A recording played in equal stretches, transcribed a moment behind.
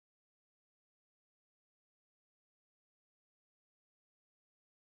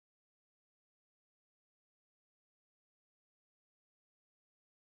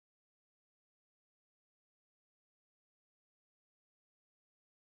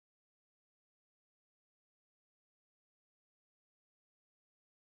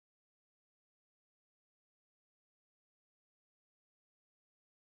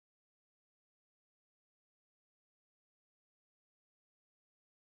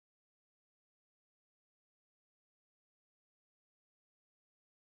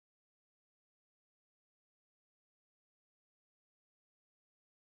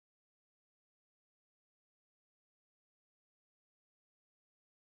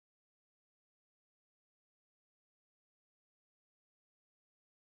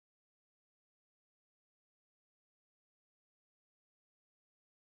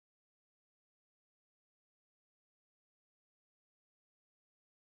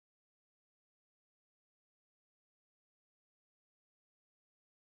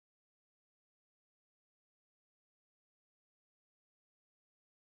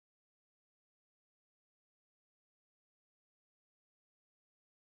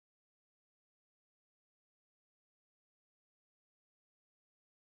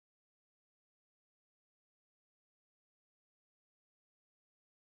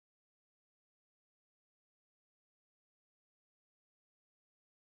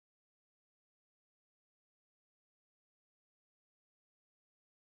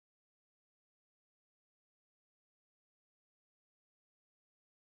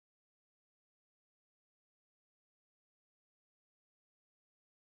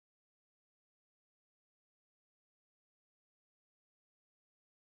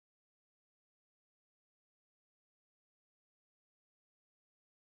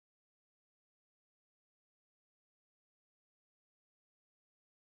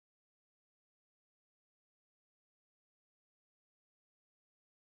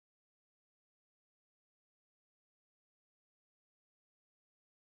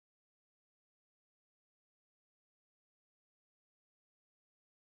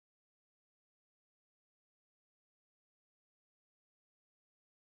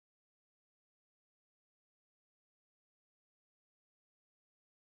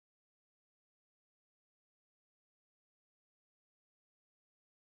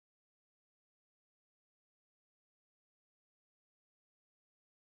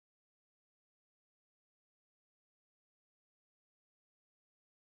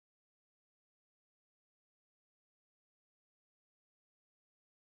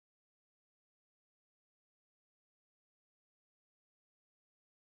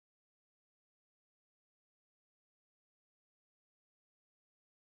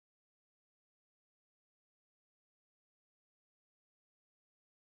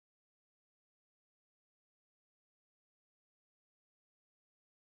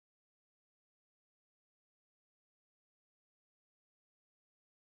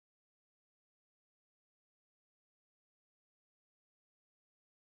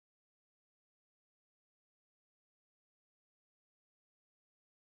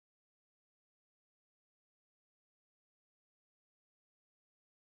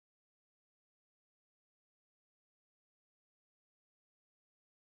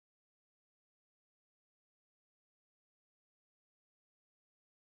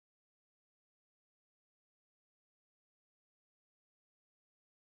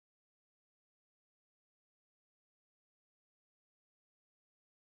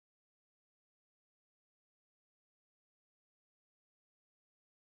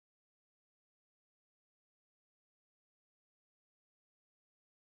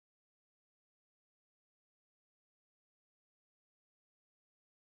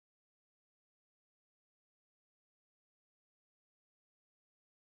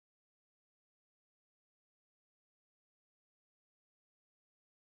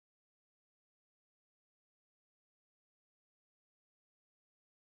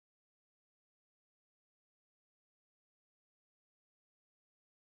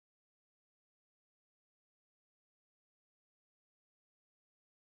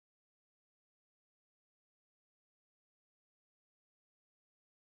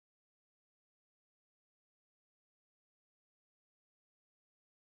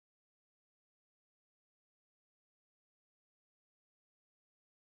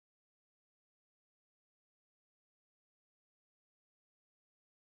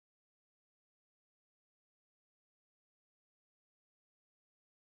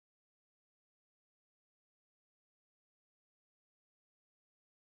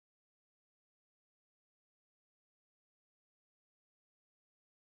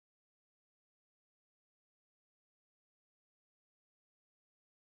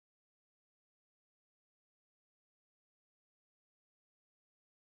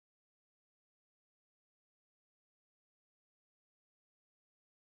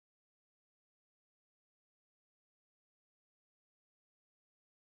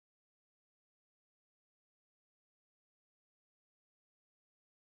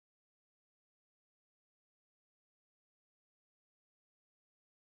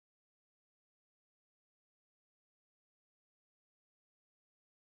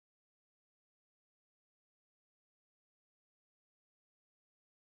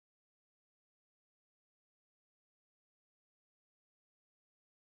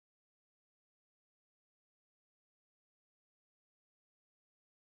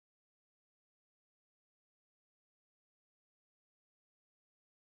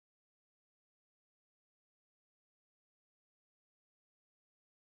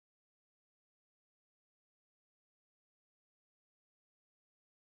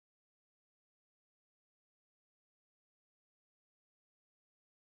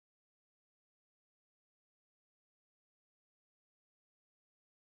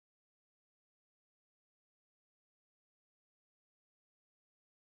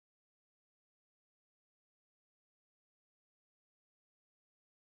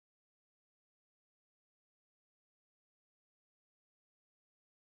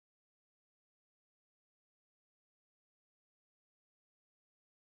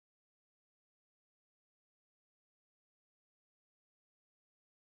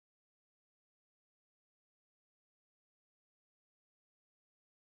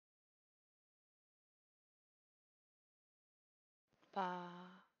Ba.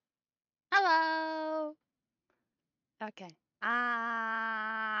 Hello. Okay.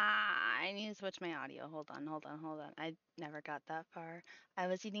 I need to switch my audio. Hold on. I never got that far. I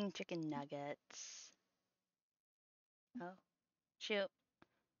was eating chicken nuggets. Oh, shoot.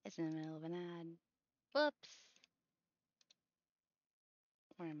 It's in the middle of an ad. Whoops.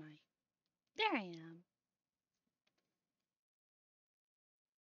 Where am I? There I am.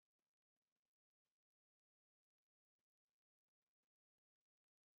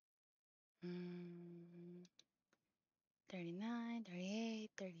 Mm, 39,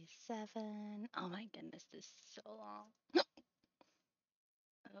 38, 37. Oh my goodness, this is so long.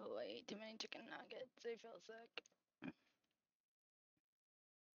 Oh, wait, too many chicken nuggets. I feel sick.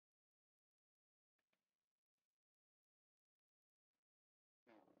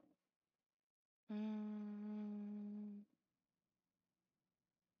 Mm,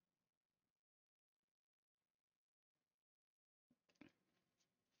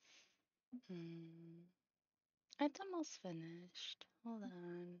 hmm. It's almost finished. Hold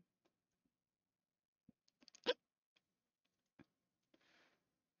on.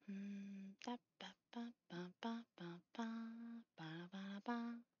 Da, ba, ba, ba, ba, ba, ba, ba, ba,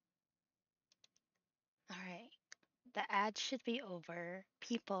 ba. All right. The ad should be over.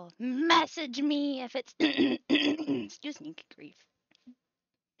 People, message me if it's. Excuse me, good grief.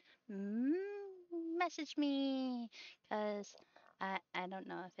 Message me. Because I don't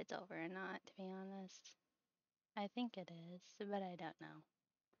know if it's over or not, to be honest. I think it is, but I don't know.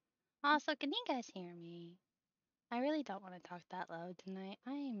 Also, can you guys hear me? I really don't want to talk that loud tonight.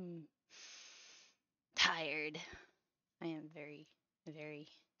 I'm tired. I am very, very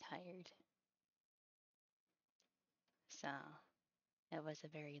tired. So, it was a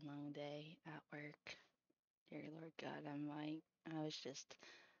very long day at work. Dear Lord God, I was just,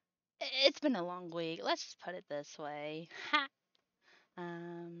 it's been a long week. Let's just put it this way. Ha!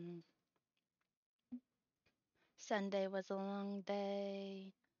 Um, Sunday was a long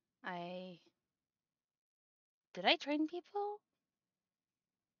day. I, did I train people?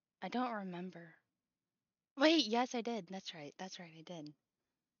 I don't remember. Wait, yes, I did. That's right, I did.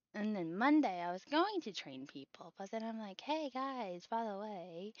 And then Monday, I was going to train people, but then I'm like, hey guys, by the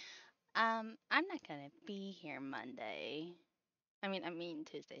way, I'm not gonna be here Monday. I mean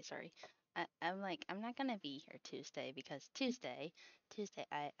Tuesday. Sorry. I'm like, I'm not gonna be here Tuesday because Tuesday,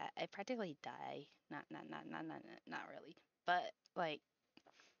 I practically die. Not really, but like,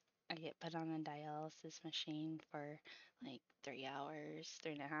 I get put on a dialysis machine for like 3 hours,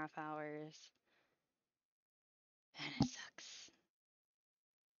 3.5 hours, and it sucks.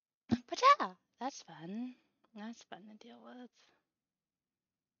 But yeah, that's fun. That's fun to deal with.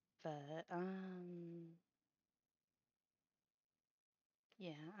 But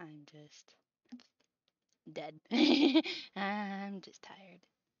yeah, I'm just dead. I'm just tired.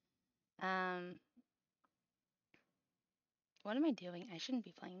 Um, what am I doing? I shouldn't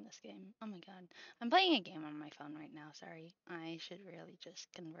be playing this game. Oh my god. I'm playing a game on my phone right now, sorry. I should really just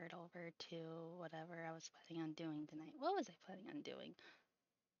convert over to whatever I was planning on doing tonight. What was I planning on doing?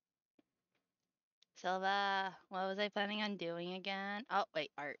 Silva, what was I planning on doing again? Oh,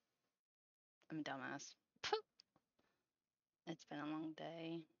 wait, art. I'm a dumbass. Pooh. It's been a long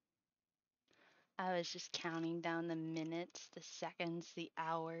day. I was just counting down the minutes, the seconds, the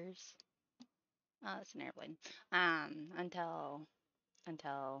hours. Oh, that's an airplane. Until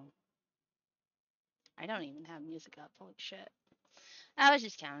I don't even have music up. Holy shit. I was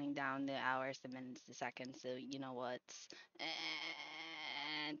just counting down the hours, the minutes, the seconds, so you know what?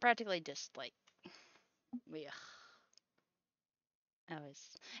 And practically just like, yeah,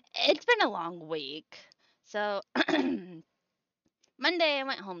 it's been a long week. So Monday I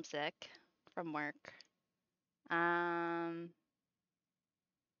went homesick from work. Um,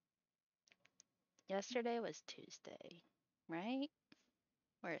 Yesterday was Tuesday, right?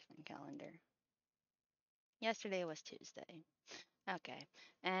 Where's my calendar? Yesterday was Tuesday. Okay.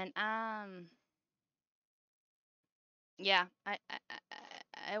 And yeah, I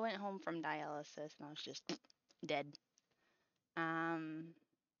went home from dialysis and I was just dead. Um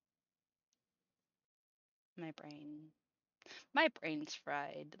my brain my brain's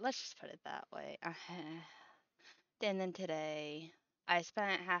fried. Let's just put it that way. And then today I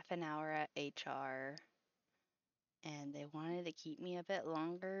spent half an hour at HR and they wanted to keep me a bit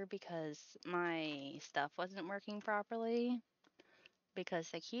longer because my stuff wasn't working properly because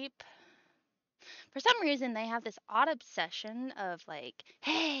they keep for some reason they have this odd obsession of like,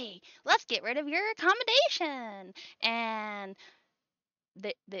 hey, let's get rid of your accommodation. And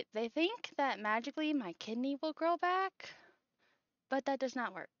they think that magically my kidney will grow back, but that does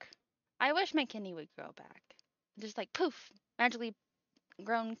not work. I wish my kidney would grow back. Just like poof. magically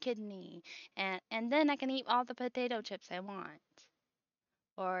grown kidney, and then I can eat all the potato chips I want,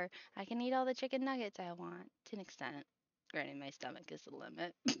 or I can eat all the chicken nuggets I want to an extent. Granted, my stomach is the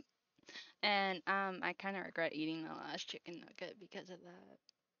limit, and I kind of regret eating the last chicken nugget because of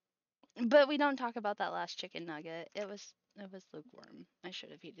that. But we don't talk about that last chicken nugget. It was lukewarm. I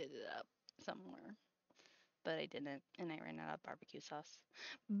should have heated it up somewhere, but I didn't, and I ran out of barbecue sauce.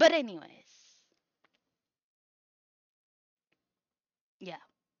 But anyways, yeah,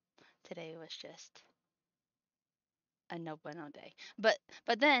 today was just a no bueno day. But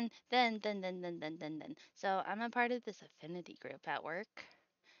then. So I'm a part of this affinity group at work,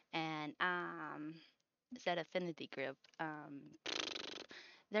 and said affinity group,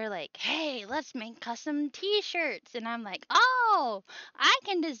 they're like, "Hey, let's make custom T-shirts," and I'm like, "Oh, I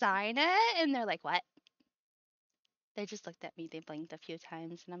can design it," and they're like, "What?" They just looked at me. They blinked a few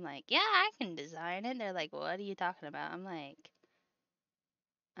times, and I'm like, "Yeah, I can design it." They're like, "What are you talking about?" I'm like,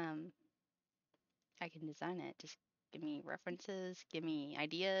 um, I can design it. Just give me references, give me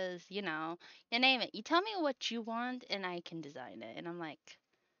ideas, you name it. You tell me what you want and I can design it. And I'm like,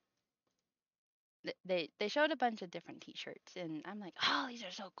 they showed a bunch of different t-shirts and I'm like, "Oh, these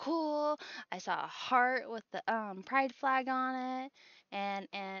are so cool." I saw a heart with the pride flag on it and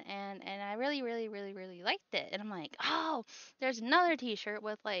I really really liked it. And I'm like, "Oh, there's another t-shirt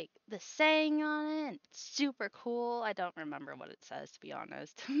with like the saying on it. And it's super cool." I don't remember what it says, to be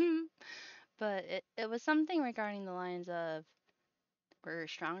honest. But it was something regarding the lines of "we're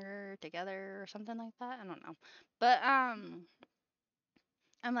stronger together" or something like that. I don't know. But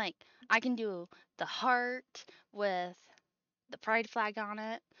I'm like, I can do the heart with the pride flag on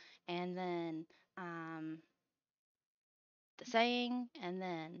it, and then um the saying, and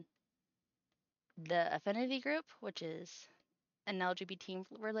then the affinity group, which is an LGBT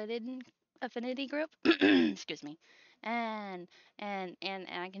related affinity group. Excuse me. And and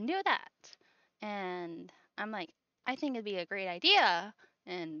I can do that. And I'm like, I think it'd be a great idea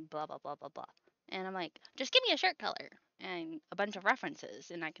and blah blah blah blah blah. And I'm like, just give me a shirt color and a bunch of references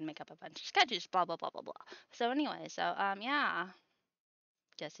and I can make up a bunch of sketches, blah blah blah blah blah. So anyway, so yeah.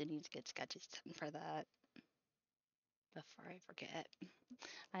 Guess it needs to get sketches done for that before I forget.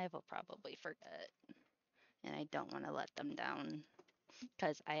 I will probably forget. And I don't want to let them down.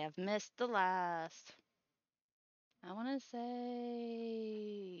 Because I have missed the last, I want to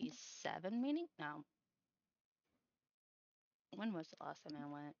say 7 meeting? No. When was the last time I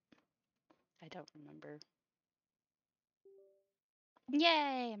went? I don't remember.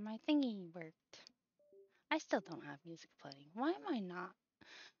 Yay, my thingy worked. I still don't have music playing. Why am I not?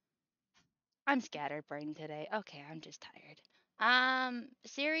 I'm scatterbrained today. Okay, I'm just tired.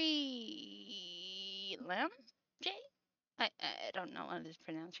 Siri Lam? J? I don't know how to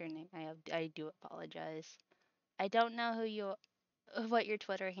pronounce your name. I do apologize. I don't know what your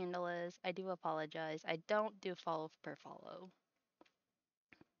Twitter handle is. I do apologize. I don't do follow per follow.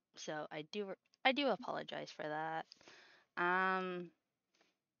 So I do apologize for that. Um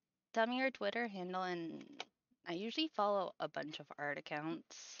Tell me your Twitter handle and I usually follow a bunch of art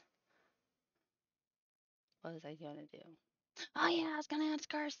accounts. What was I gonna do? Oh yeah, I was gonna add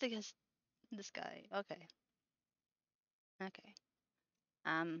scars to this guy. Okay. Okay.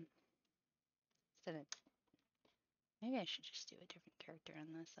 Um instead of maybe I should just do a different character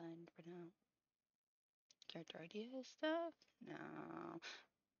on this side for now. Character idea stuff? No.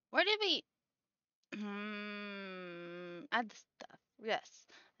 Where did we add the stuff. Yes.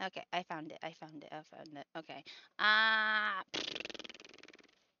 Okay, I found it. I found it. I found it. Okay. Ah,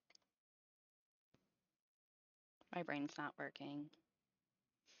 my brain's not working.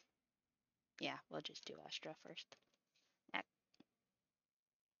 Yeah, we'll just do Astra first.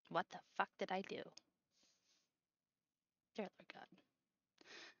 What the fuck did I do? Dear Lord God.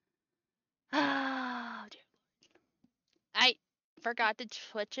 Oh, dear. I forgot to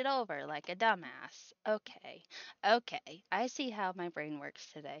switch it over like a dumbass. Okay. Okay. I see how my brain works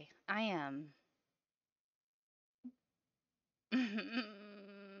today. I am.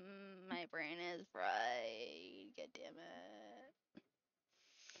 My brain is fried. God damn it.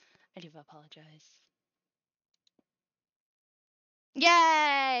 I do apologize.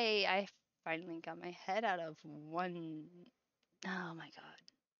 Yay! I finally got my head out of one. Oh my god.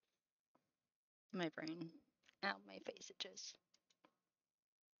 My brain. Ow, my face itches.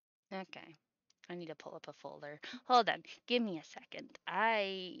 Okay. I need to pull up a folder. Hold on. Give me a second. I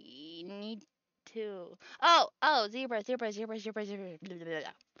need to. Oh, zebra. Blah, blah,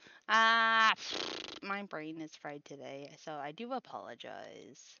 blah. Ah, my brain is fried today, so I do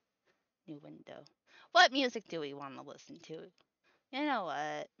apologize. New window. What music do we want to listen to? You know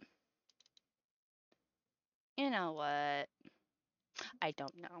what? You know what? I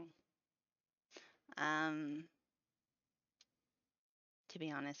don't know. Um, to be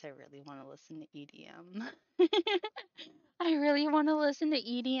honest, I really want to listen to EDM. I really want to listen to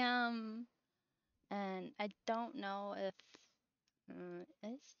EDM, and I don't know if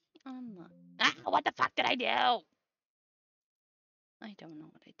is he online? Ah, what the fuck did I do? I don't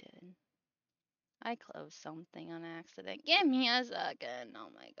know what I did. I closed something on accident. Give me a second. Oh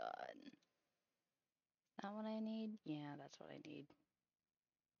my god. Is that what I need? Yeah, that's what I need.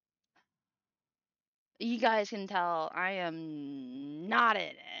 You guys can tell I am not in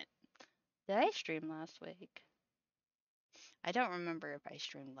it. Did I stream last week? I don't remember if I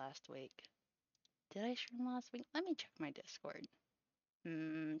streamed last week. Did I stream last week? Let me check my Discord.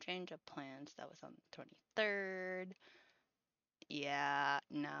 Change of plans. That was on the 23rd. Yeah,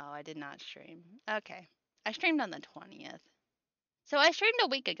 no, I did not stream. Okay. I streamed on the 20th. So I streamed a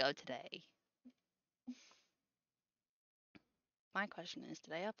week ago today. My question is,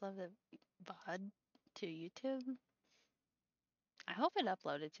 did I upload the VOD to YouTube? I hope it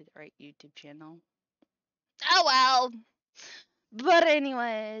uploaded to the right YouTube channel. Oh well. But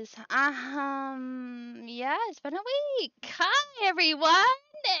anyways, yeah, it's been a week. Hi everyone.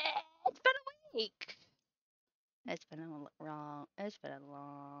 It's been a week. It's been a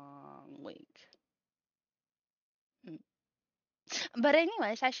long week. But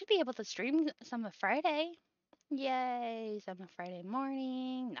anyways, I should be able to stream some of Friday. Yay, some of Friday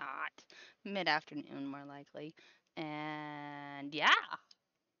morning, not mid-afternoon more likely. And yeah,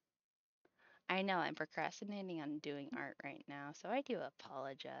 I know I'm procrastinating on doing art right now, so I do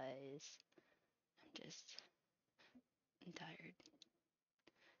apologize. I'm tired.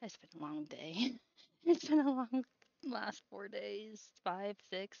 It's been a long day. It's been a long last 4 days, 5,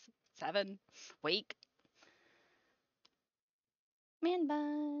 6, 7 week. Man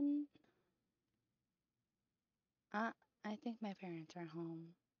bun. I think my parents are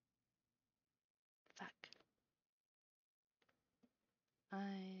home. Fuck.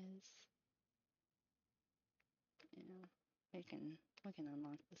 Eyes. Yeah, we can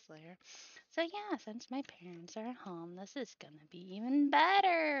unlock this layer. So yeah, since my parents are home, this is gonna be even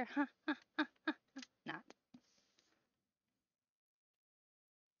better. Not.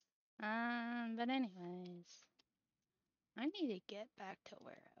 But anyways, I need to get back to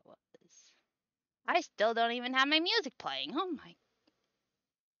where I was. I still don't even have my music playing. Oh my.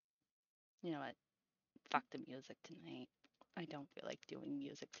 You know what? Fuck the music tonight. I don't feel like doing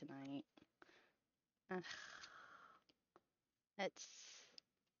music tonight. Ugh. It's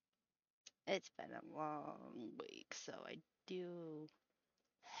been a long week, so I do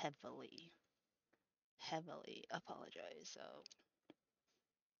heavily apologize. So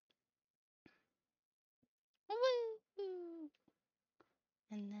woo!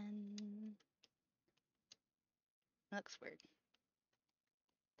 And then looks weird.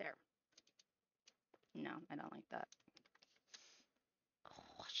 There. No, I don't like that.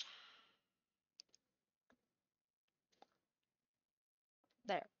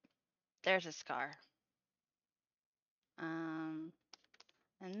 There. There's a scar. And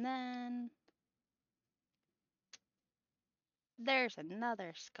then there's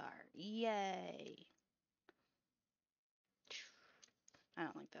another scar. Yay. I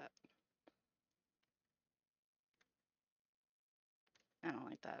don't like that. I don't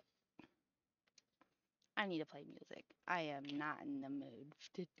like that. I need to play music. I am not in the mood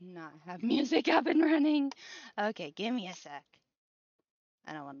to not have music up and running. Okay, give me a sec.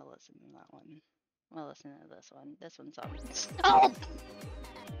 I don't want to listen to that one. We'll listen to this one. This one's on. Oh!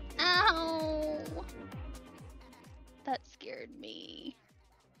 Ow! That scared me.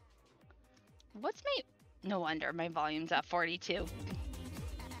 What's my... No wonder my volume's at 42.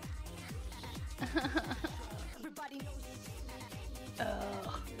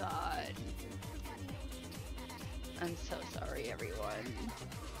 Oh, God. I'm so sorry, everyone.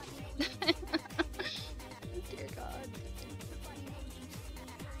 Dear God.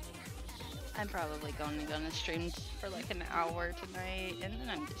 I'm probably gonna stream for like an hour tonight, and then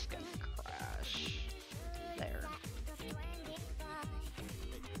I'm just gonna crash. There.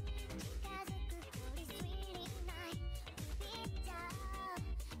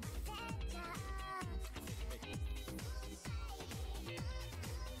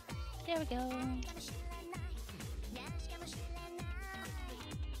 There we go.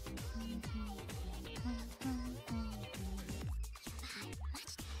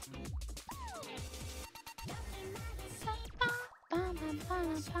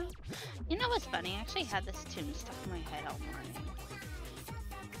 You know what's funny? I actually had this tune stuck in my head all morning.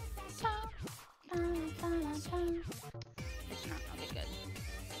 It's not really good.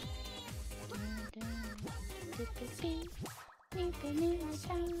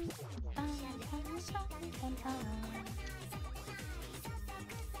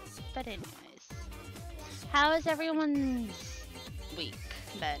 But anyways, how is everyone's week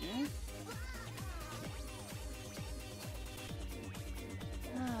been?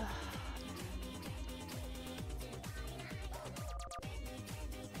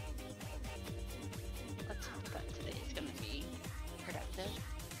 Let's hope that today is gonna be productive.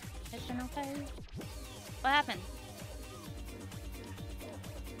 It's been okay. What happened?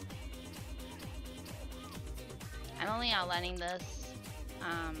 I'm only outlining this,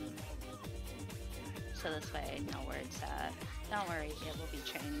 so this way I know where it's at. Don't worry, it will be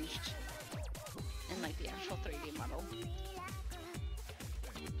changed in like the actual 3D model.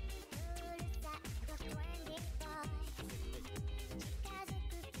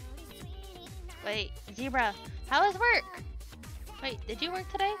 Wait, Zebra, how was work? Wait, did you work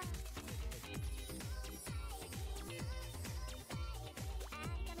today?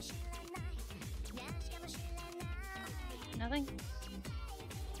 Nothing?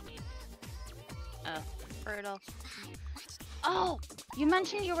 Oh, brutal. Oh, you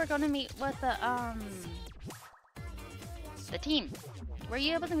mentioned you were going to meet with the team. Were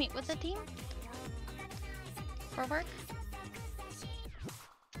you able to meet with the team for work?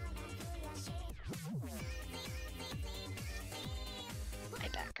 My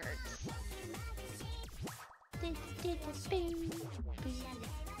back hurts.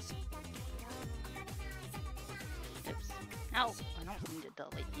 Oops. No, I don't need to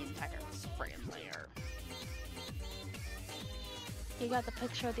delete the entire frame layer. You got the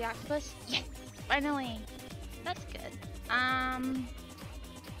picture of the octopus? Yes! Finally! That's good. And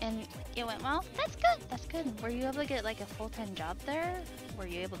it went well? That's good! That's good. Were you able to get like a full-time job there? Were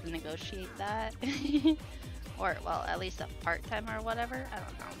you able to negotiate that? Or, well, at least a part-time or whatever? I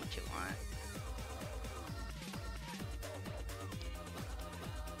don't know what you want.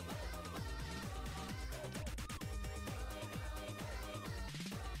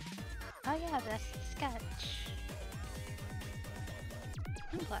 Oh yeah, that's the sketch.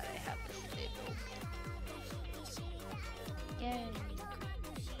 I'm glad I have this labeled. Yay.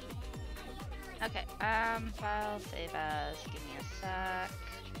 Okay, file, save as, give me a sec.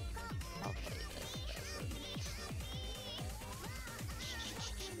 Hopefully this doesn't.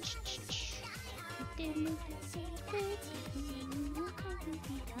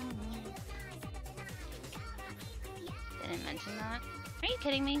 Didn't mention that. Are you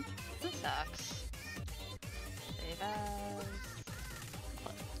kidding me? That sucks. Save as.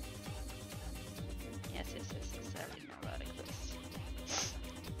 Yes, I already know about Eclipse.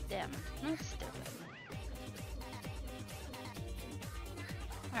 Damn, that's stupid.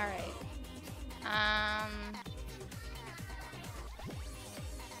 Alright.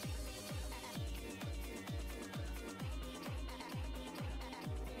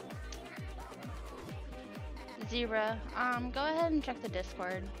 Zebra, go ahead and check the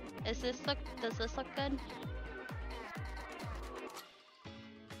Discord. Does this look good?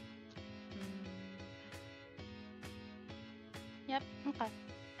 Yep, okay.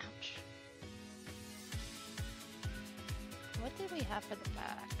 Ouch. What did we have for the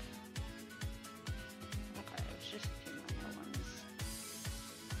back? Okay, it was just a few minor ones.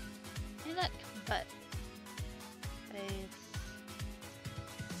 Hey look, but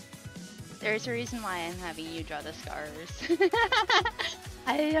there's a reason why I'm having you draw the scars.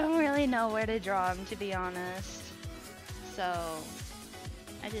 I don't really know where to draw them, to be honest. So,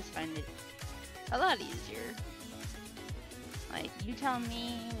 I just find it a lot easier. Like, you tell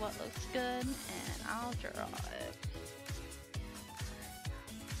me what looks good, and I'll draw it.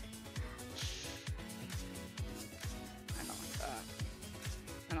 I don't like that.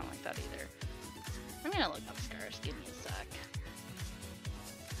 I don't like that either. I'm gonna look up scars. Give me a sec.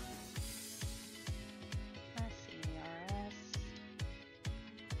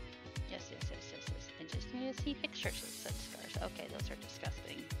 Yes. I just need to see pictures of such scars. Okay, those are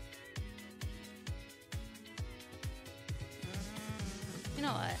disgusting. You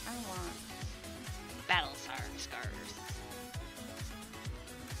know what? I want battle scars.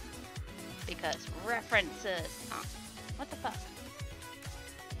 Because references. Oh, what the fuck?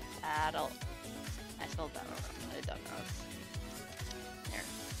 Battle. I spelled battle wrong. I don't know. There.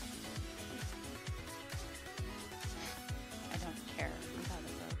 I don't care about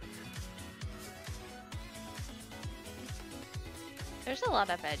it though. There's a lot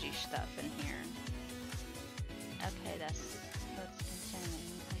of edgy stuff in here. Okay, that's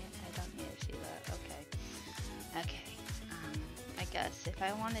concerning. I don't need to see that. Okay. I guess if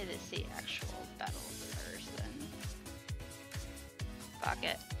I wanted to see actual battle scars, then fuck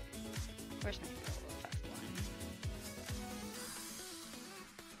it. Where's my fill effect line?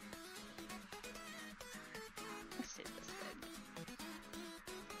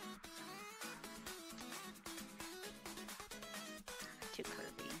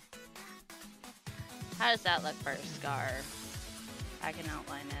 How does that look for a scar? I can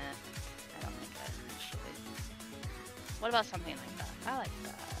outline it. I don't like that, actually. What about something like that? I like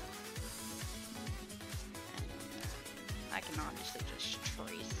that. And I can obviously just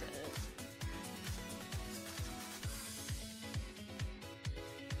trace it.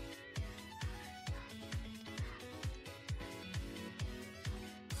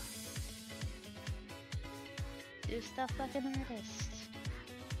 Do stuff like an artist.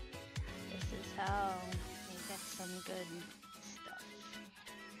 This is how you get some good stuff.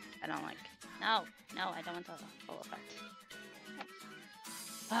 I don't like. No, I don't want the full effect.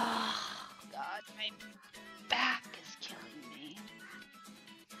 Oh, God, my back is killing me.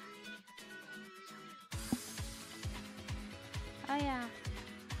 Oh, yeah.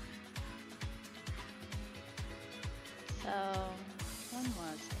 So, when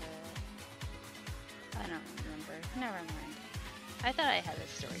was it? I don't remember. Never mind. I thought I had a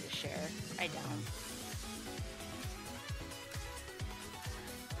story to share. I don't.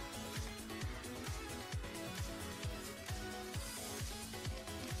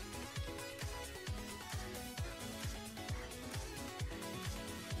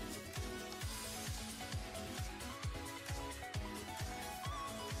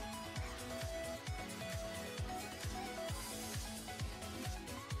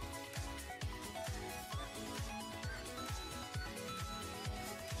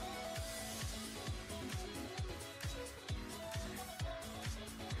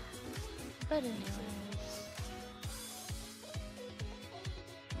 But anyways,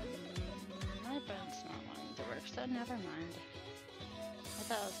 my brain's not wanting to work, so never mind. I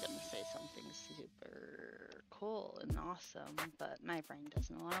thought I was gonna say something super cool and awesome, but my brain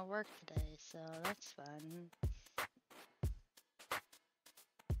doesn't want to work today, so that's fun.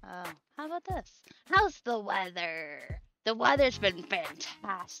 Oh, how about this? How's the weather? The weather's been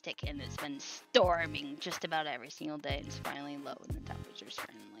fantastic, and it's been storming just about every single day. It's finally low, and the temperature's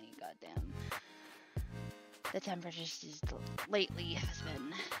friendly. Goddamn. The temperature just lately has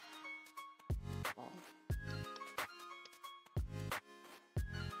been. Well,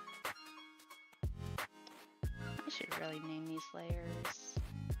 I should really name these layers.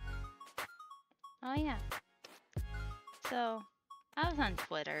 Oh yeah. So, I was on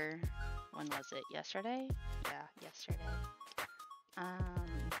Twitter. When was it? Yesterday? Yeah, yesterday.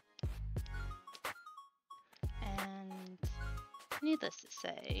 And needless to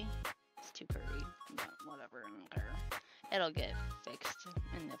say, it's too curry, but whatever, I don't care. It'll get fixed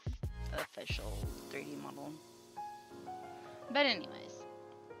in the official 3D model. But anyways,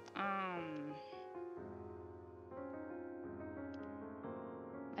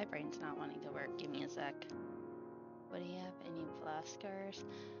 my brain's not wanting to work. Give me a sec. What do you have? Any blast scars?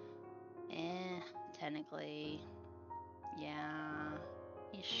 Technically, yeah,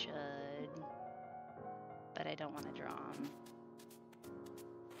 you should. But I don't want to draw them.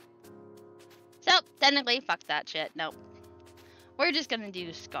 So, technically, fuck that shit. Nope. We're just gonna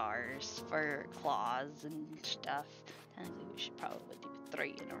do scars for claws and stuff. Technically, we should probably do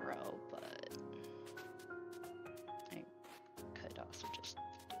 3 in a row, but I could also just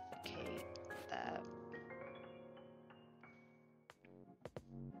duplicate that.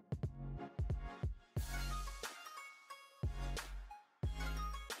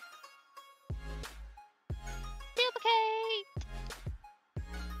 Duplicate!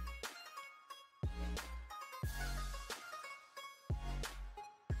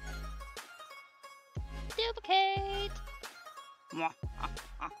 Duplicate!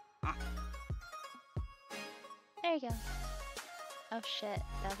 There you go. Oh shit,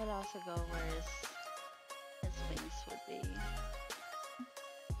 that would also go where his wings would be.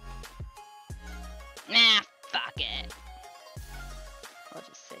 Nah, fuck it. We'll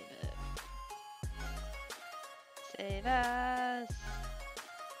just save it. Save as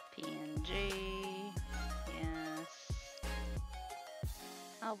PNG. Yes.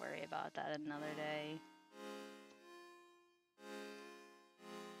 I'll worry about that another day.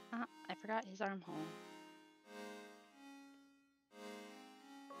 I forgot his armhole.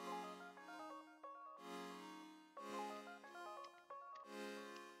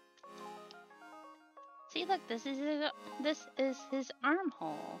 See, look, this is his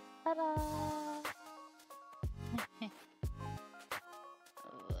armhole. Ta-da!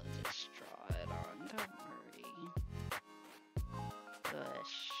 We'll just draw it on, don't worry.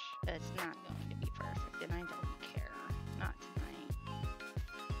 Gosh, it's not going to be perfect, and I don't care. Not tonight.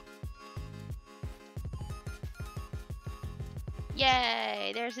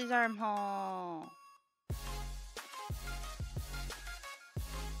 Yay! There's his armhole.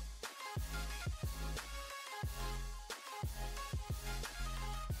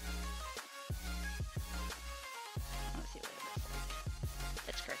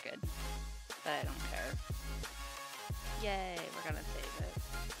 but I don't care. Yay, we're gonna save it.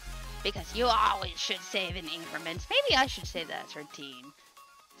 Because you always should save in increments. Maybe I should say that's routine.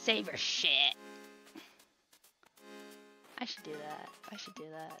 Save your shit. I should do that. I should do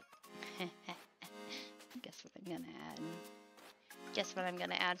that. Guess what I'm gonna add? Guess what I'm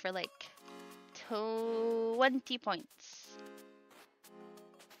gonna add for like 20 points.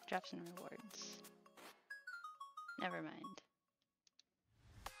 Drops and rewards. Never mind.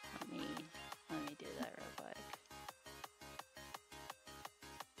 Let me do that real quick.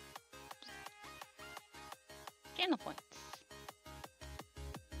 Channel points.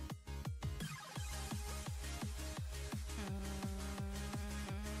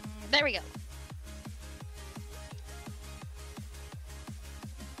 There we go.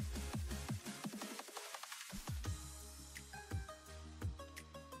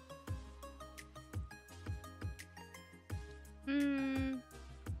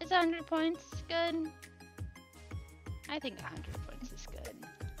 Is 100 points good? I think 100 points is good.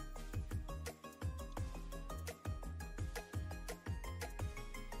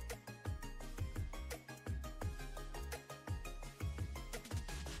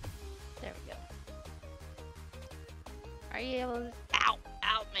 There we go. Are you able to... Ow!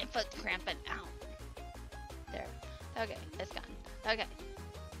 Ow! My foot's cramping. Ow! There. Okay, it's gone. Okay.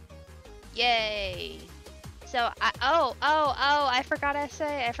 Yay! So, I forgot to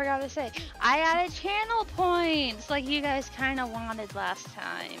say. I added channel points, like you guys kind of wanted last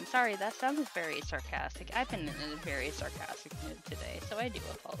time. Sorry, that sounds very sarcastic. I've been in a very sarcastic mood today, so I do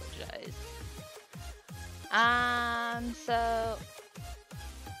apologize.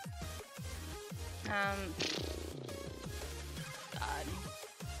 God,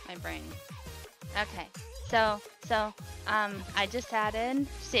 my brain. Okay, so, I just added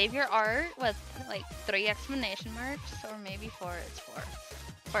save your art with like 3 exclamation marks, or maybe 4, it's 4,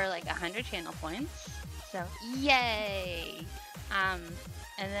 for like 100 channel points. So, yay! And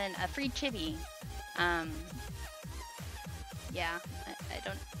then a free chibi. Yeah, I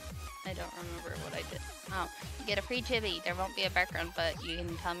don't remember what I did. Oh, you get a free chibi. There won't be a background, but you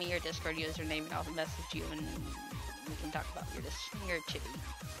can tell me your Discord username and I'll message you and we can talk about your chibi.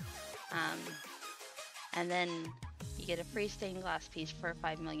 And then you get a free stained glass piece for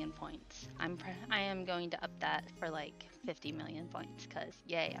 5 million points. I am going to up that for like 50 million points, cause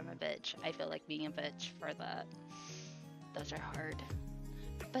yay, I'm a bitch. I feel like being a bitch for that. Those are hard.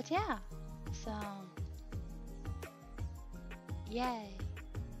 But yeah, so yay.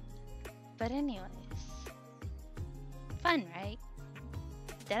 But anyways, fun, right?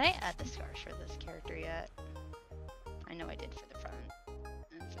 Did I add the scars for this character yet? I know I did for the front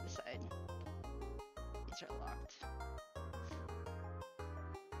and for the side. These are locked.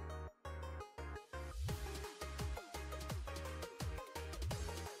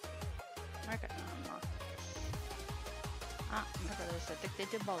 We're gonna unlock this. Ah, my brother's addicted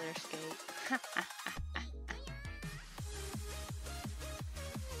to boulder skate.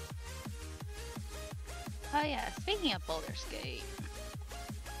 Oh yeah, speaking of boulder skate,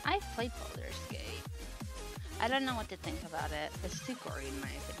 I've played boulder skate. I don't know what to think about it. It's too gory in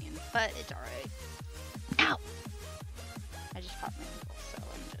my opinion, but it's alright. Ow! I just popped my ankle, so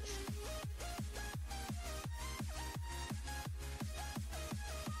I'm just...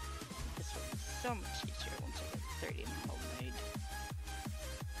 This will be so much easier once I get 30 in my homemade.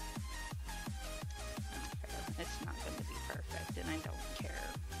 It's not going to be perfect, and I don't care.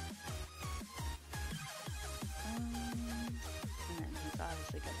 And then he's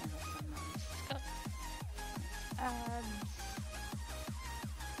obviously going to have some scope.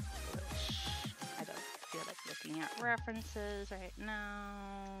 Which I don't feel like looking at references right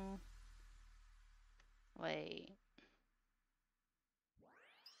now. Wait.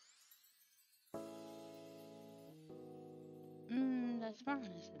 That's more on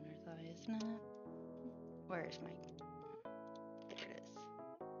his inner thigh, isn't it? Where is my... There it is.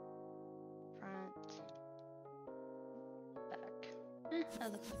 Front. Back. That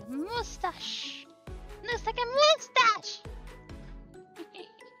looks like a mustache! Looks like a mustache!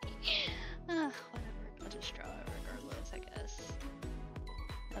 Whatever. I'll just draw it regardless, I guess.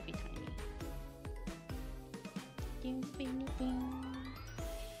 That'll be tiny.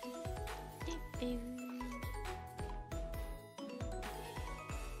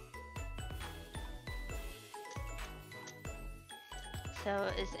 So,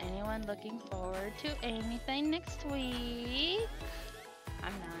 is anyone looking forward to anything next week?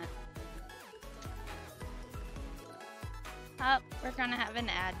 I'm not. Oh, we're gonna have an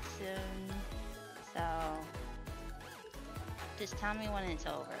ad soon. So, just tell me when it's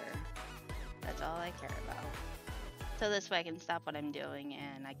over. That's all I care about. So this way I can stop what I'm doing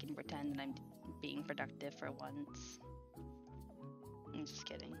and I can pretend that I'm being productive for once. I'm just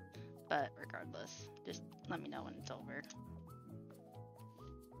kidding. But regardless, just let me know when it's over.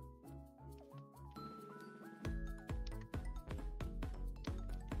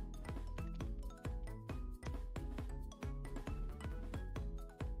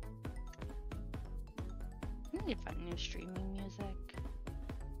 I need to find new streaming music.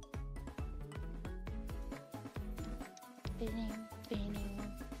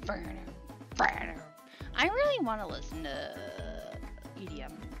 I really want to listen to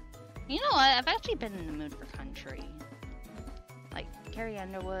EDM. You know what? I've actually been in the mood for country. Like Carrie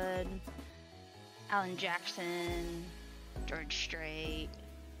Underwood, Alan Jackson, George Strait.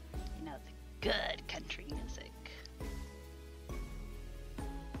 You know, the good country music.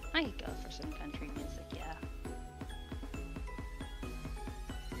 I could go for some country music, yeah.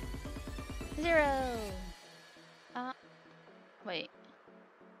 0! Wait.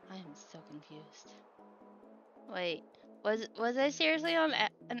 I am so confused. Wait, was I seriously on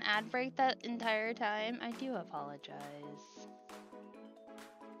an ad break that entire time? I do apologize.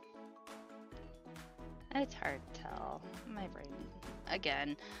 It's hard to tell.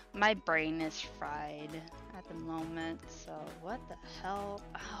 My brain is fried at the moment, so what the hell?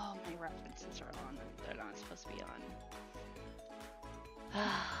 Oh, my references are on. They're not supposed to be on.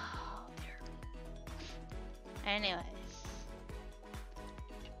 Oh, dear. Anyways.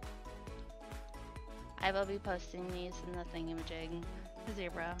 I will be posting these in the thingamajig.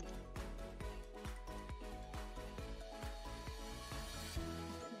 Zebra.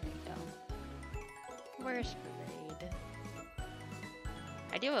 There you go. Where's Parade?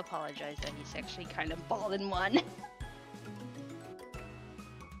 I do apologize that he's actually kind of bald in one.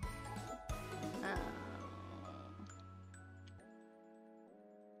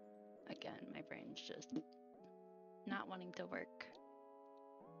 Again, my brain's just not wanting to work.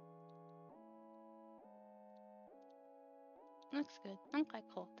 Looks good. Okay,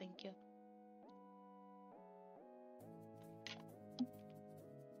 cool. Thank you.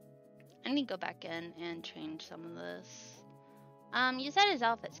 I need to go back in and change some of this. You said his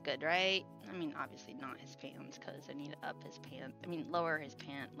outfit's good, right? I mean, obviously not his pants, because I need to up his pant. I mean, lower his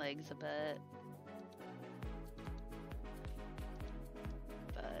pant legs a bit.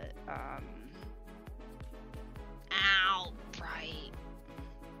 But, ow, right.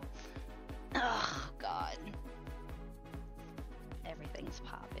 Oh, God. Everything's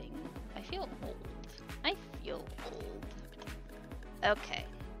popping. I feel old. I feel old. Okay.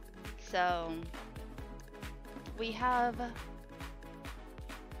 So, we have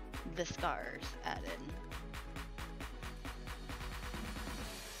the scars added.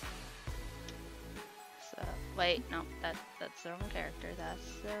 So, wait, no, that's the wrong character.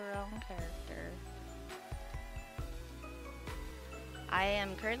 That's the wrong character. I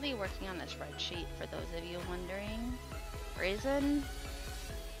am currently working on a spreadsheet for those of you wondering. Reason?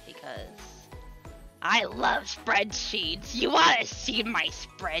 Because I love spreadsheets. You want to see my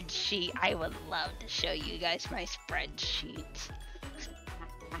spreadsheet? I would love to show you guys my spreadsheet.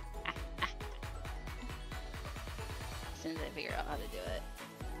 As soon as I figure out how to do it.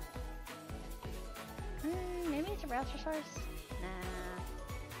 Maybe it's a browser source? Nah.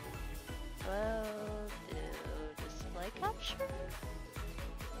 We'll do display capture?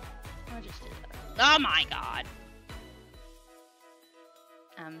 I'll just do that. Oh my god!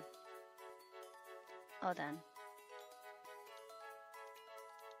 Hold on.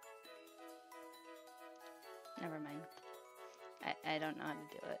 Never mind. I don't know how to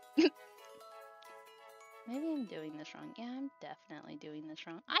do it. Maybe I'm doing this wrong. Yeah, I'm definitely doing this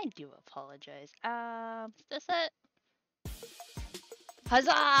wrong. I do apologize. Is this it?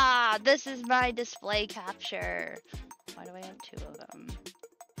 Huzzah! This is my display capture. Why do I have 2 of them?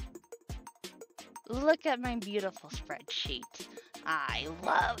 Look at my beautiful spreadsheet. I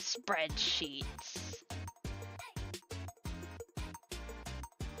love spreadsheets.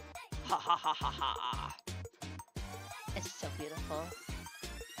 Ha ha ha ha ha. It's so beautiful.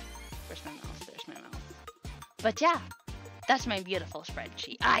 Where's my mouse? There's my mouse. But yeah, that's my beautiful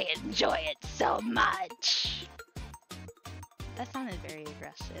spreadsheet. I enjoy it so much. That sounded very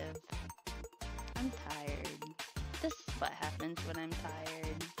aggressive. I'm tired. This is what happens when I'm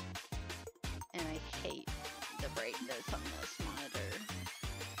tired. And I hate the brightness on this monitor.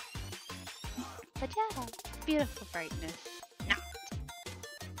 But yeah, beautiful brightness. Not.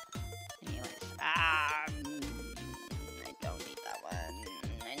 Anyways, I don't need that one.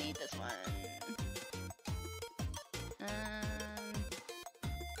 I need this one.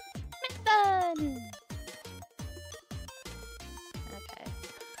 Done. Okay,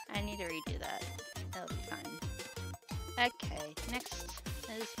 I need to redo that. That'll be fine. Okay, next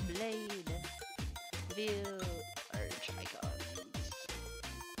is blade. View or trigons.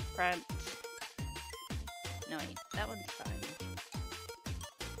 Front. No wait, that one's fine.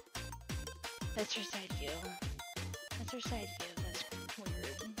 That's her side view. That's her side view. That's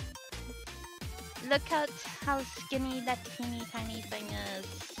weird. Look how skinny that teeny tiny thing is.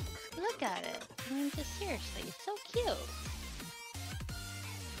 Look at it. I mean, just seriously, it's so cute.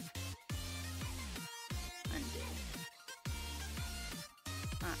 Undo.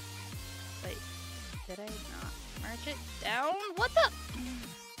 Huh. Wait, did I not merge it down? What the?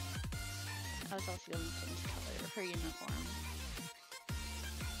 I was also going to change color of her uniform.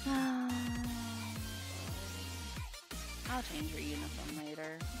 I'll change her uniform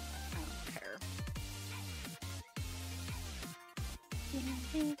later. I don't care.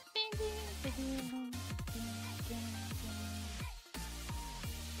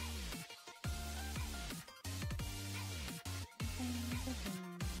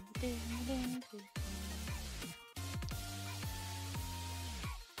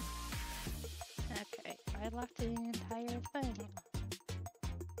 Okay, I left the entire thing.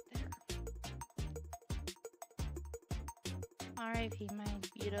 There. R.I.P. my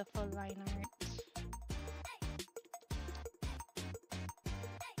beautiful line art.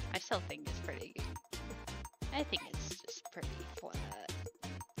 I still think it's pretty. I think it's just pretty flat.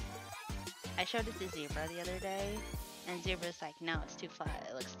 I showed it to Zebra the other day, and Zebra's like, "No, it's too flat.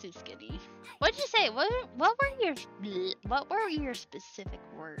 It looks too skinny." What'd you say? What were your specific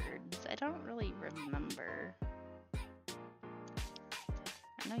words? I don't really remember.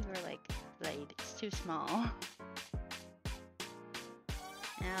 I know you were like, "Blade, it's too small."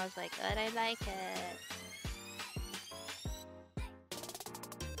 And I was like, "But I like it."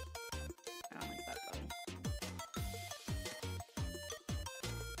 I don't like that though.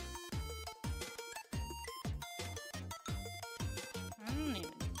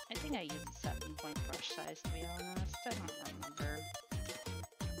 I think I used a 7-point brush size, to be honest. I don't remember.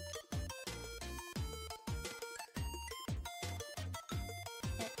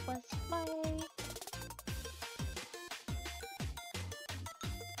 It was white.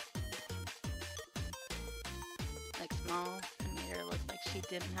 Like small. I made her look like she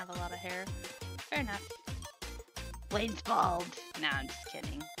didn't have a lot of hair. Fair enough. Blade's bald. Nah, I'm just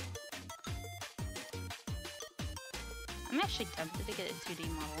kidding. I'm actually tempted to get a 2D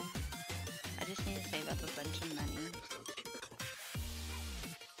model. I just need to save up a bunch of money.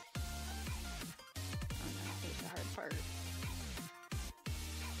 Oh no, here's the hard part.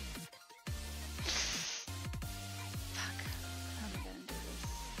 Fuck. How am I gonna do this?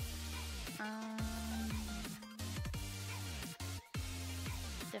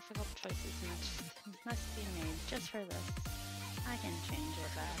 Difficult choices must be made just for this. I can change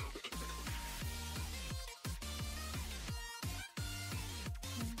it back.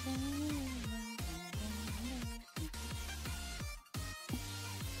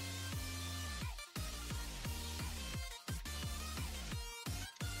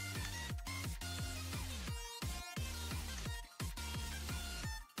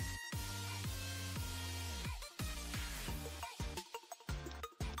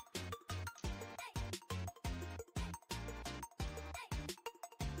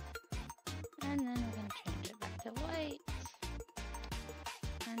 And then we're going to change it back to white.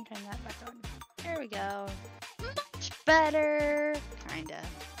 And turn that back on. There we go. Much better! Kinda.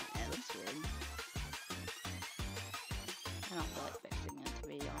 It looks weird. I don't feel like fixing it, to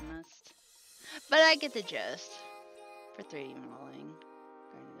be honest. But I get the gist. For 3D modeling.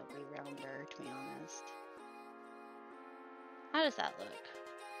 Going to go way rounder, to be honest. How does that look?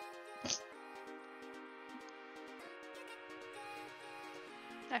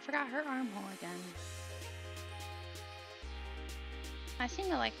 I forgot her armhole again. I seem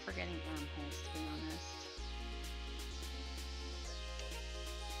to like forgetting armholes, to be honest.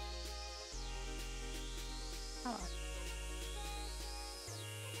 Oh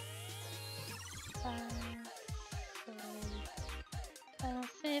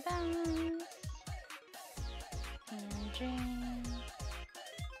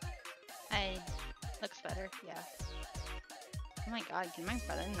looks better, yeah. Oh my god, can my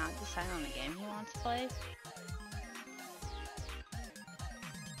brother not decide on the game he wants to play?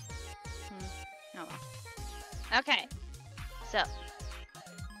 Oh well. Okay, so.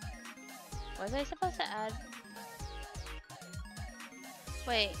 Was I supposed to add?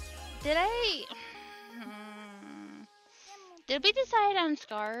 Wait, did I? Did we decide on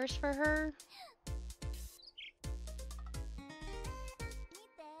scars for her?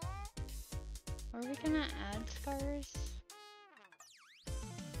 Were we gonna add scars?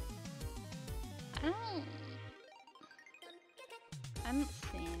 I don't... I don't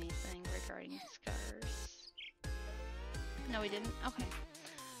see anything regarding scars. No, we didn't? Okay.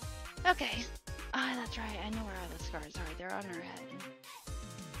 Okay. Ah, that's right. I know where all the scars are. They're on her head.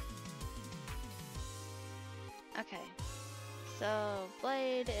 Okay. So,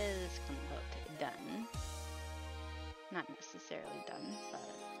 Blade is quote, done. Not necessarily done, but...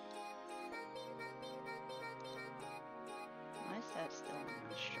 Why is that still on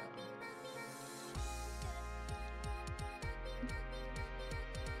my straw?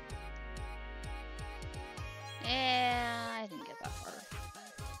 Yeah, I didn't get that far.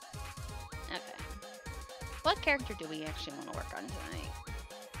 Okay. What character do we actually want to work on tonight?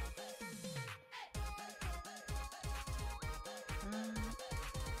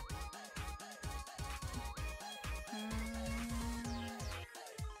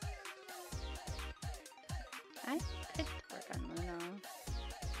 I could work on Luna.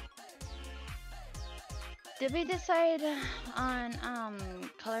 Did we decide on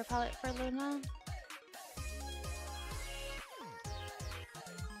color palette for Luna?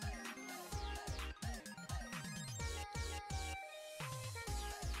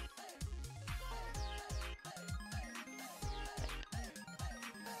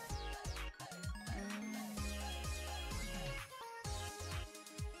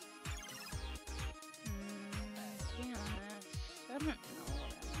 To be honest, I don't know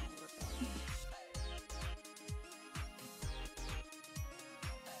what I want to work on.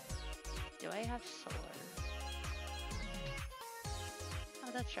 Do I have solar?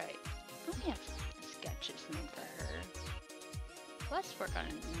 Oh, that's right. I have sketches made for her. Let's work on a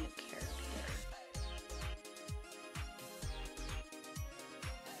new character.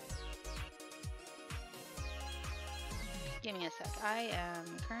 Give me a sec. I am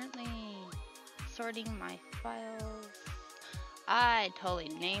currently sorting my files. I totally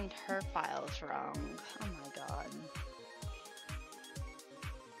named her files wrong. Oh my god.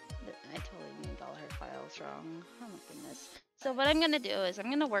 I totally named all her files wrong. Oh my goodness. So what I'm going to do is I'm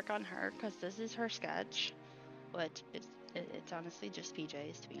going to work on her because this is her sketch. Which it's honestly just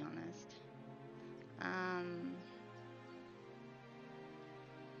PJs, to be honest.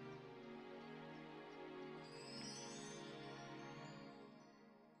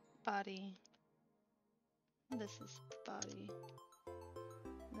 Body. This is body.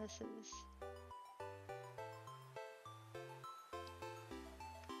 This is...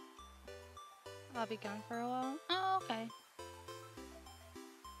 I'll be gone for a while. Oh, okay.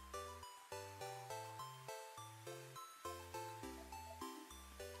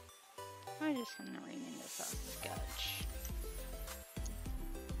 I'm just gonna rename this as sketch.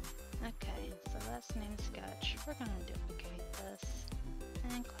 Okay, so that's named sketch. We're gonna duplicate this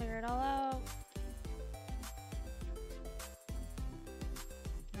and clear it all out.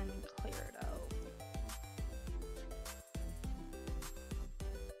 And clear it out.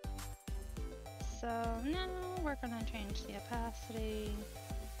 So now we're gonna change the opacity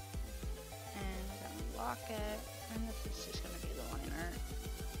and we're gonna lock it, and this is just gonna be the liner,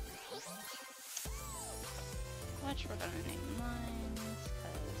 which we're gonna name lines,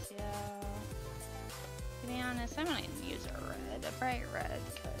 cause yeah, to be honest, I'm gonna use a red, a bright red,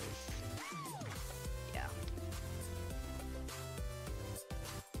 cause yeah.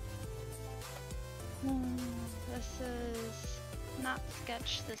 This is not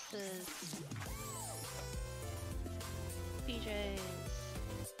sketch, this is PJs.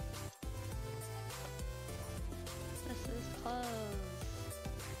 This is clothes.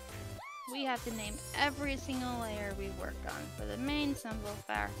 We have to name every single layer we work on for the main simple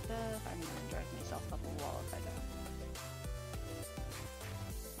fact of I'm gonna drive myself up a wall if I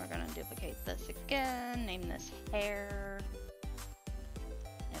don't. We're gonna duplicate this again, name this hair,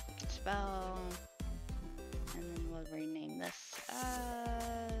 if we can spell, and then we'll rename this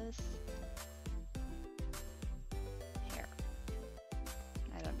as hair.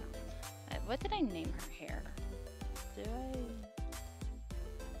 I don't know. What did I name her hair? Did I?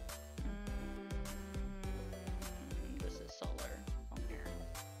 This is solar on here.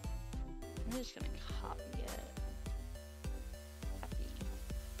 I'm just gonna copy it. Copy.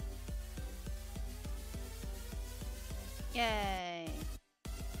 Yay!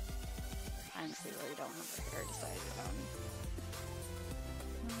 I honestly really don't have her hair decided on.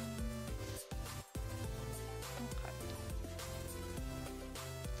 Okay.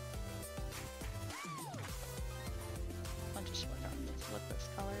 I'll just work on this with this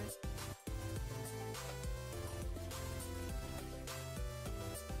color.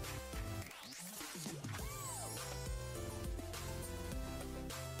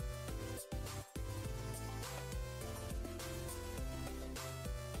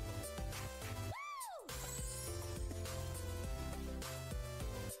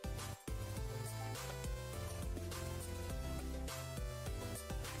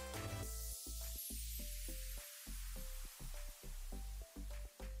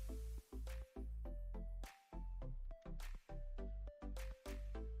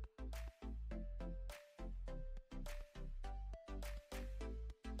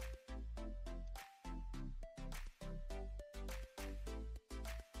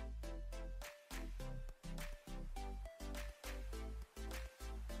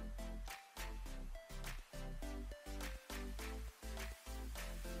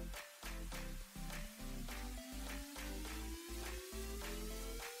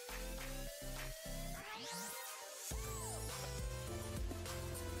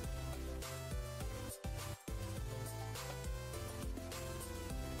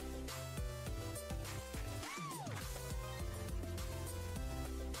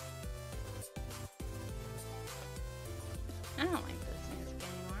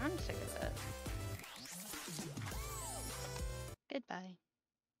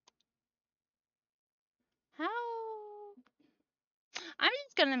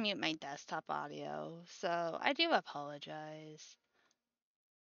 gonna mute my desktop audio, so I do apologize.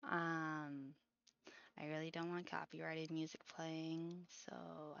 I really don't want copyrighted music playing, so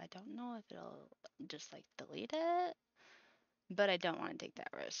I don't know if it'll just like delete it, but I don't want to take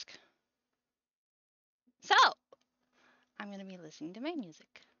that risk. So, I'm gonna be listening to my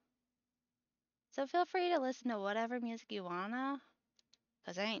music. So feel free to listen to whatever music you wanna,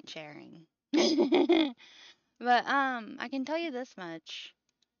 cause I ain't sharing. But I can tell you this much.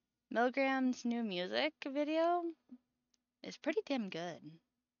 Milligram's new music video is pretty damn good.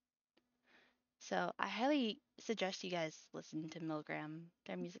 So I highly suggest you guys listen to Milligram.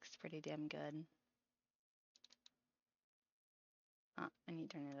 Their music's pretty damn good. I need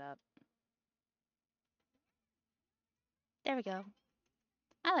to turn it up. There we go.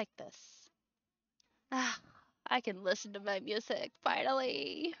 I like this. Ah, I can listen to my music,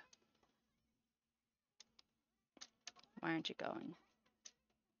 finally. Why aren't you going?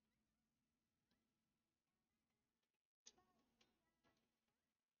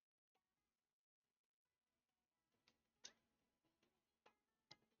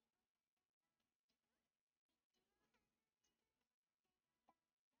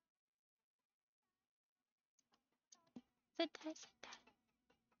 Sit tight, sit tight.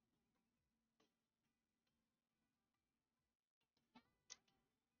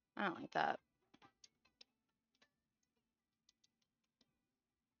 I don't like that.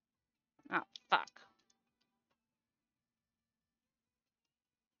 Oh, fuck.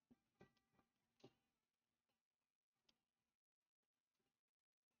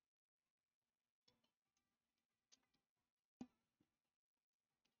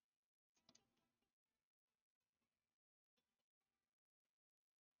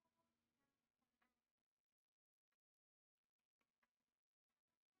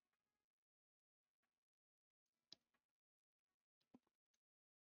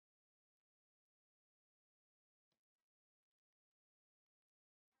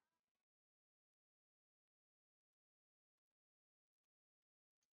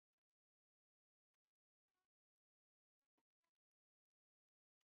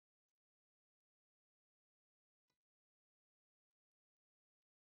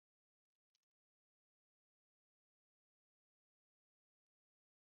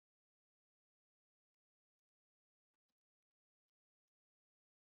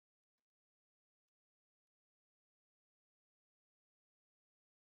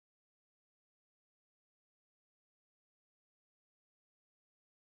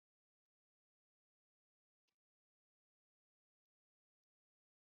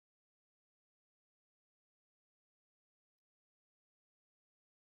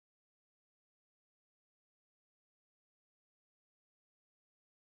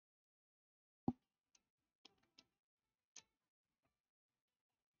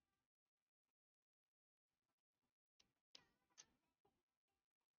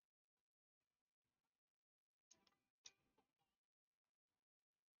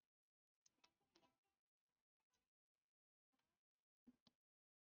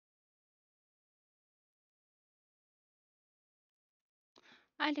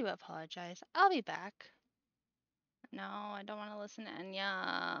 I do apologize. I'll be back. No, I don't want to listen to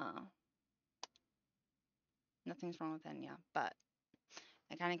Enya. Nothing's wrong with Enya, but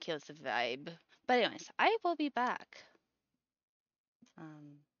it kind of kills the vibe. But anyways, I will be back. I'll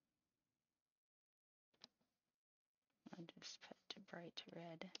just put to bright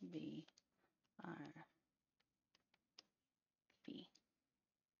red B R B.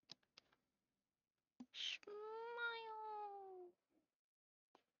 Smile.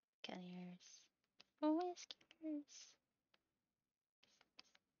 Cat ears. Whiskers.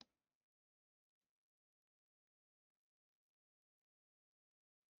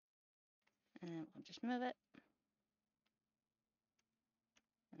 And then we'll just move it.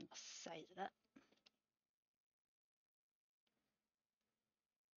 And we'll size it up.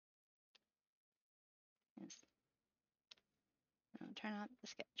 And I'll turn out the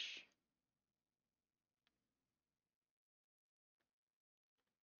sketch.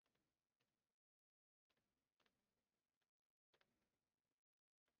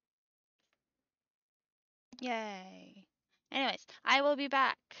 Yay. Anyways, I will be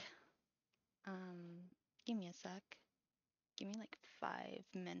back. Give me a sec. Give me like 5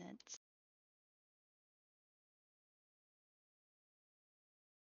 minutes.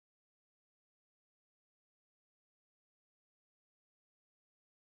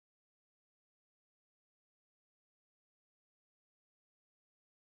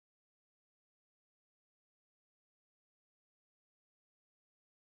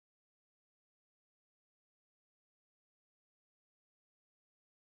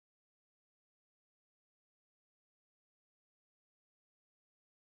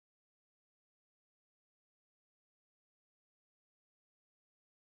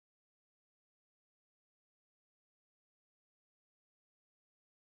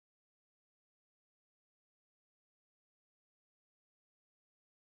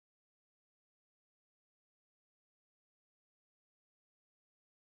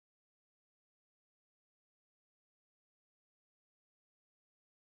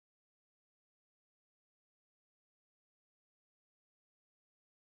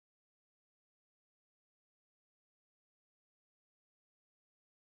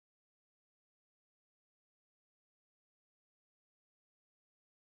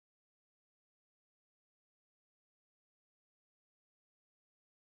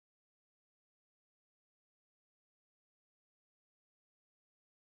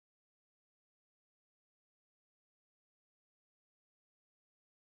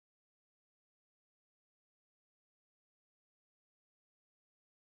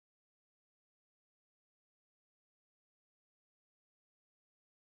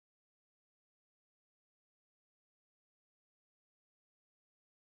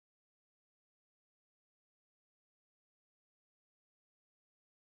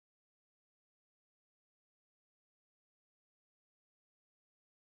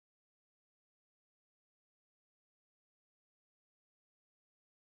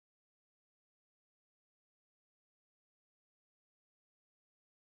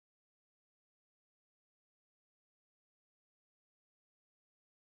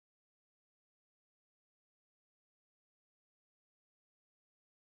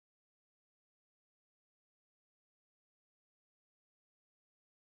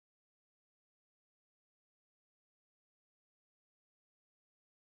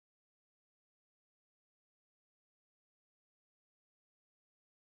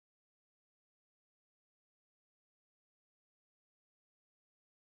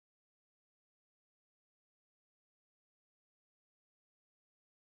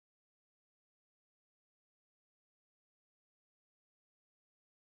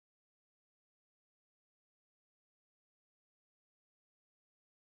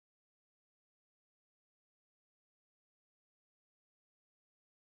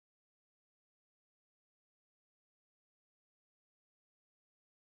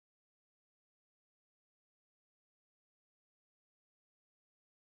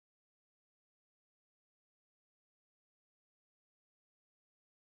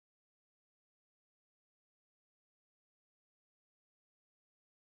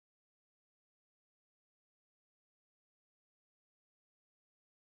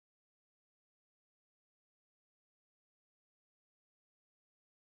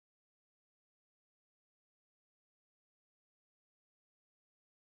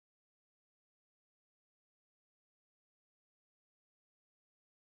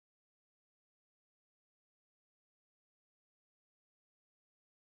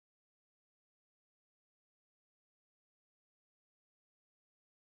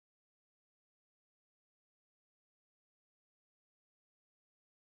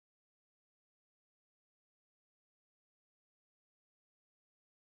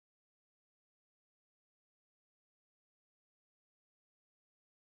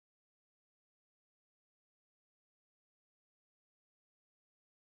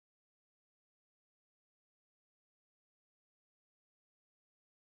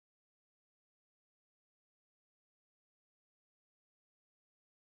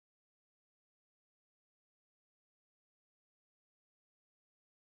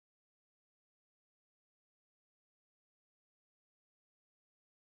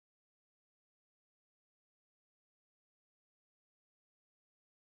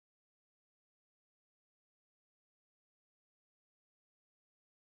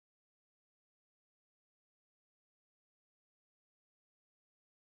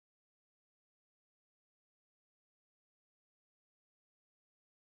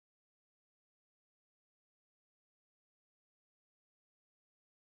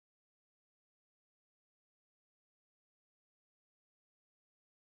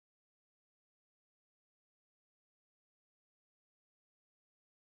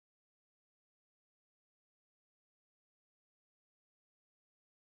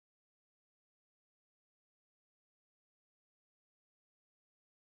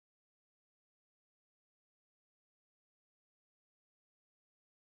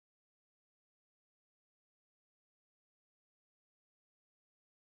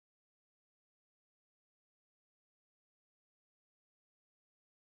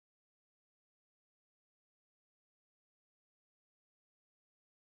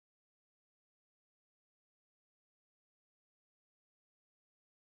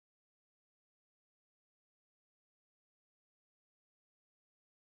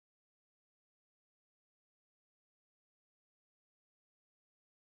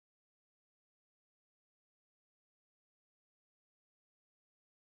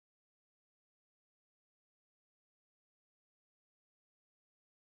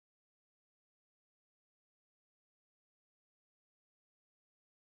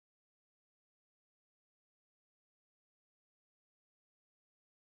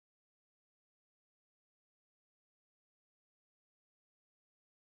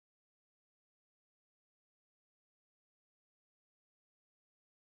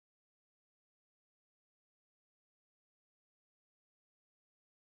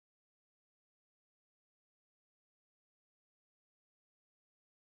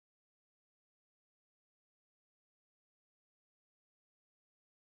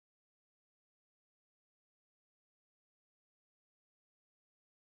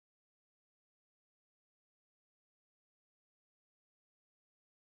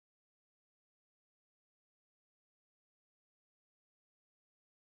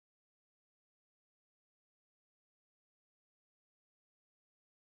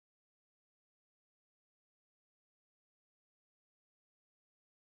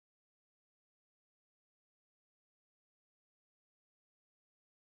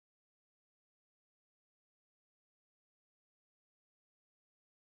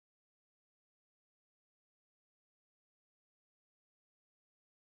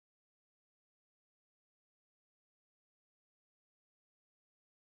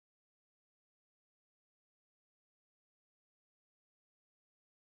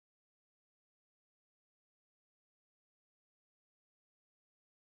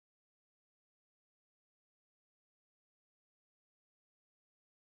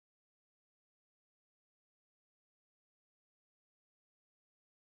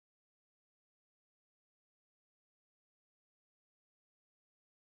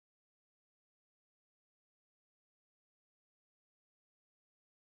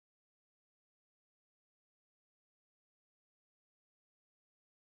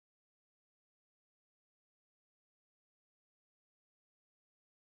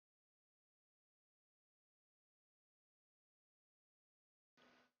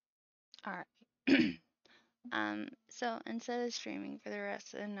 All right. So instead of streaming for the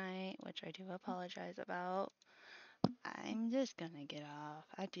rest of the night, which I do apologize about, I'm just gonna get off.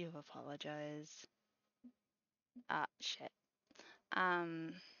 I do apologize. Ah, shit.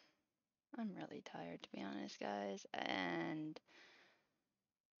 Um, I'm really tired to be honest, guys, and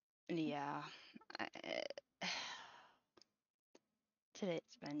yeah, I, today's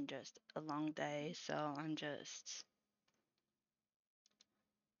been just a long day, so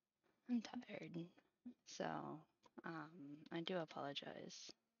I'm tired. So, I do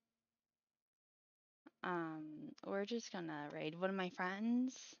apologize. We're just gonna raid one of my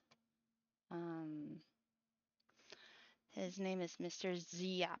friends. Um, his name is Mr.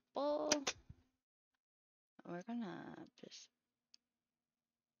 Z Apple. We're gonna just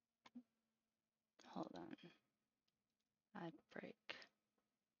hold on. Ad break.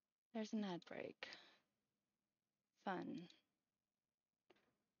 There's an ad break. Fun.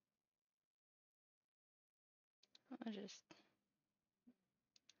 I'll just.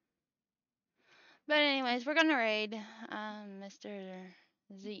 But anyways, we're gonna raid Mr.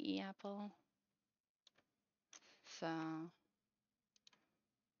 Z Apple. So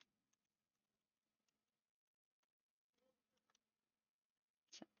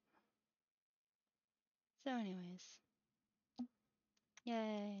so anyways,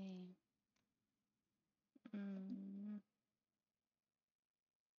 yay. Mm,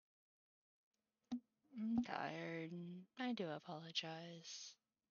 I'm tired. I do apologize.